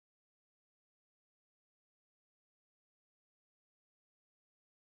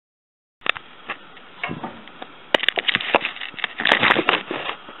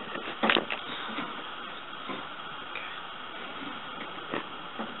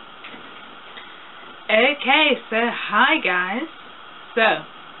Okay, so hi guys. So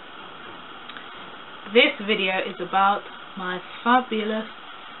this video is about my fabulous,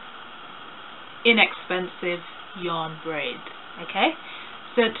 inexpensive yarn braids. Okay,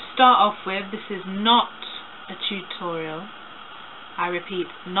 so to start off with, this is not a tutorial. I repeat,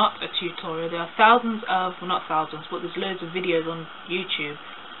 not a tutorial. There are thousands of, well, not thousands, but there's loads of videos on YouTube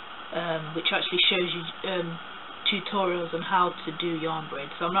which actually shows you tutorials on how to do yarn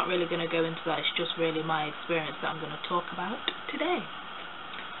braids. So I'm not really going to go into that. It's just really my experience that I'm going to talk about today.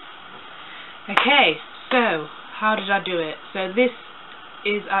 Okay, so how did I do it? So this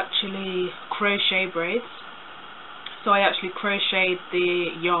is actually crochet braids. So I actually crocheted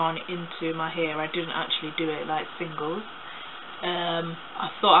the yarn into my hair. I didn't actually do it like singles. I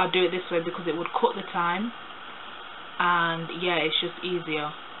thought I'd do it this way because it would cut the time, and yeah, it's just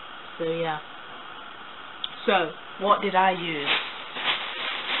easier. So yeah. So what did I use?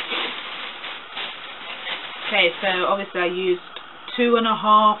 Okay, so obviously I used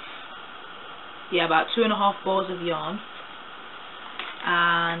about 2.5 balls of yarn,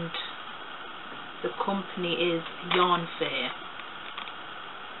 and the company is Yarn Fair,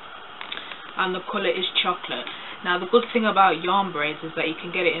 and the colour is chocolate. Now the good thing about yarn braids is that you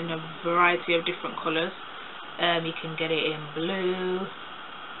can get it in a variety of different colours. You can get it in blue,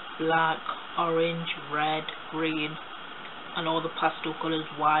 black, orange, red, green, and all the pastel colours,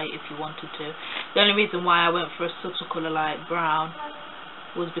 white if you wanted to. The only reason why I went for a subtle colour like brown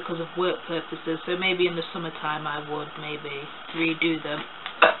was because of work purposes. So maybe in the summertime I would maybe redo them,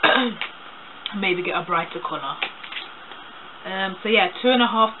 maybe get a brighter colour. So yeah,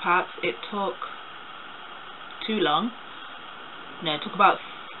 2.5 packs. It took too long. No, it took about,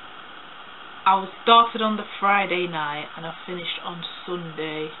 I started on the Friday night and I finished on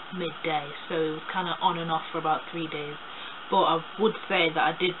Sunday midday, so it was kind of on and off for about 3 days. But I would say that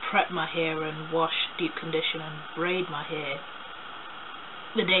I did prep my hair and wash, deep condition and braid my hair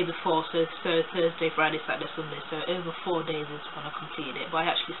the day before, so Thursday, Friday, Saturday, Sunday, so over 4 days is when I completed it. But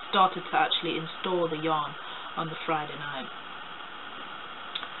I actually started to install the yarn on the Friday night.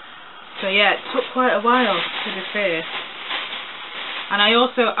 So yeah, it took quite a while, to be fair. And I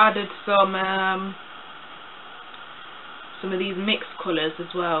also added some of these mixed colours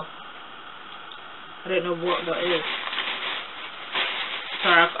as well. I don't know what that is.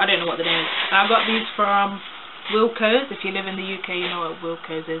 Sorry, I don't know what the name is. I got these from Wilko's. If you live in the UK, you know what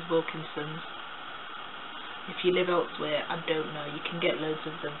Wilko's is, Wilkinson's. If you live elsewhere, I don't know. You can get loads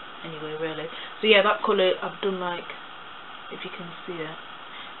of them anyway, really. So yeah, that colour, I've done like, if you can see it,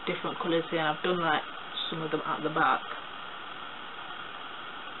 different colours here. I've done like some of them at the back.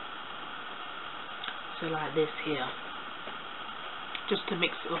 So like this here, just to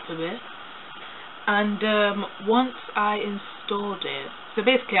mix it up a bit. And once I installed it, so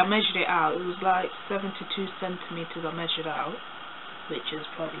basically I measured it out. It was like 72 centimeters I measured out, which is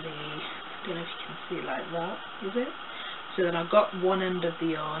probably, I don't know if you can see it like that, is it? So then I got one end of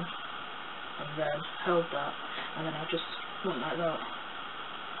the yarn and then held that, and then I just went like that,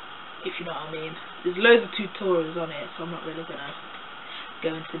 if you know what I mean. There's loads of tutorials on it, so I'm not really gonna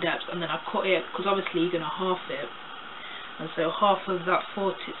go into depth. And then I cut it, because obviously you're gonna half it, and so half of that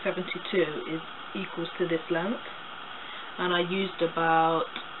 72 is equals to this length, and I used about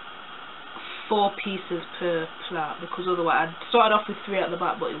 4 pieces per plait, because otherwise I started off with 3 at the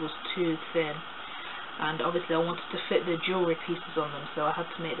back, but it was too thin, and obviously I wanted to fit the jewellery pieces on them, so I had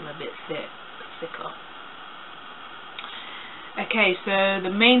to make them a bit thicker. Okay, so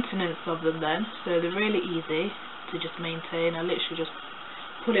the maintenance of them then, so they're really easy to just maintain. I literally just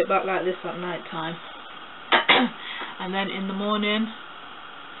pull it back like this at night time, and then in the morning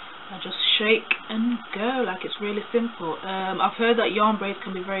I just shake and go. Like, it's really simple. I've heard that yarn braids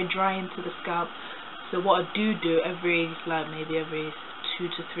can be very drying to the scalp, so what I do maybe every 2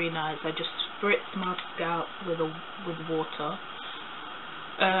 to 3 nights, I just spritz my scalp with water.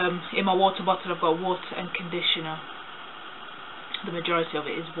 In my water bottle I've got water and conditioner. The majority of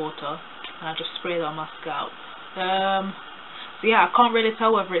it is water, and I just spray that on my scalp. So yeah, I can't really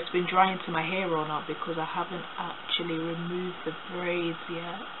tell whether it's been drying to my hair or not, because I haven't actually removed the braids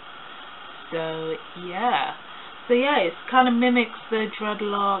yet. So yeah, it kind of mimics the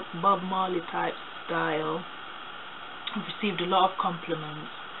dreadlock Bob Marley type style. I've received a lot of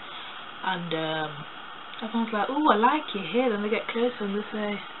compliments, and everyone's like, "Oh, I like your hair." Then they get closer and they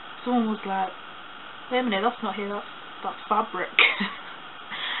say, someone was like, "Wait a minute, that's not hair, that's fabric."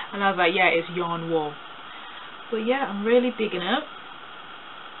 And I was like, yeah, it's yarn wool. But yeah, I'm really digging it.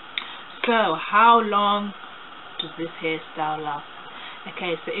 So how long does this hairstyle last?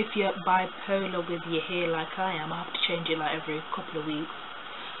 Okay, so if you're bipolar with your hair like I am, I have to change it like every couple of weeks.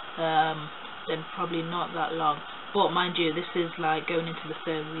 then probably not that long. But mind you, this is like going into the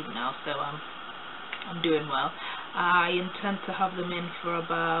 3rd week now, so I'm doing well. I intend to have them in for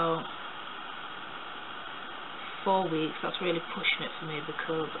about 4 weeks. That's really pushing it for me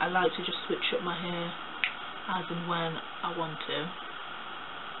because I like to just switch up my hair as and when I want to.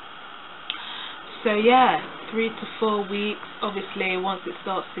 So yeah, 3 to 4 weeks. Obviously once it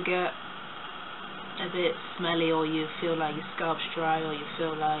starts to get a bit smelly, or you feel like your scalp's dry, or you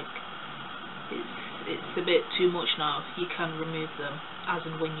feel like it's a bit too much now, you can remove them as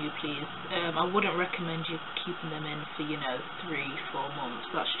and when you please. I wouldn't recommend you keeping them in for 3-4 months.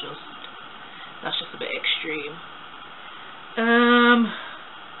 That's just a bit extreme.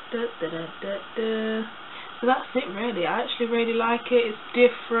 So that's it really. I actually really like it. It's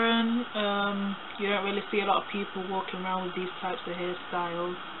different. You don't really see a lot of people walking around with these types of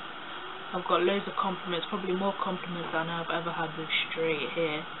hairstyles. I've got loads of compliments, probably more compliments than I've ever had with straight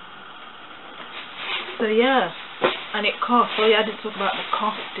hair. So yeah, and it costs. Oh yeah, I didn't talk about the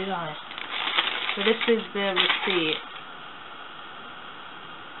cost, did I? So this is the receipt.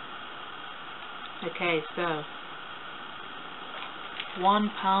 Okay, so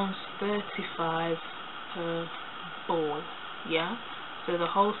 £1.35 per ball. Yeah. So the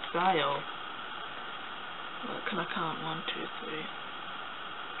whole style. What can I count? 1, 2, 3.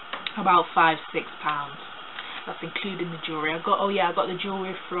 About £5-6. That's including the jewelry. I got the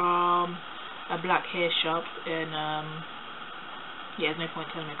jewelry from a black hair shop in yeah, there's no point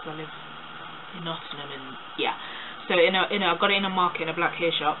telling me because I live in Nottingham, and yeah. So I got it in a market in a black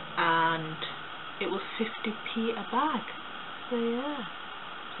hair shop, and it was 50p a bag. So yeah.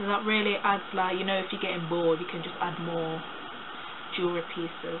 So that really adds, like, if you're getting bored, you can just add more jewelry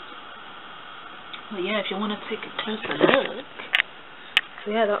pieces. But yeah, if you want to take a closer look.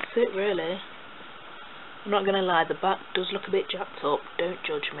 So yeah, that's it really. I'm not going to lie, the back does look a bit jacked up. Don't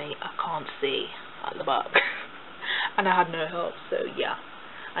judge me, I can't see at the back. And I had no help, so yeah.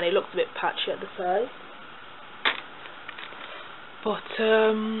 And it looks a bit patchy at the side. But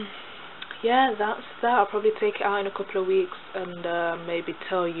yeah, that's that. I'll probably take it out in a couple of weeks and maybe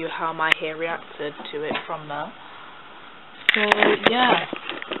tell you how my hair reacted to it from there. So yeah,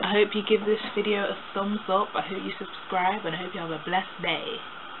 I hope you give this video a thumbs up. I hope you subscribe, and I hope you have a blessed day.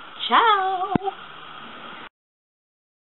 Ciao!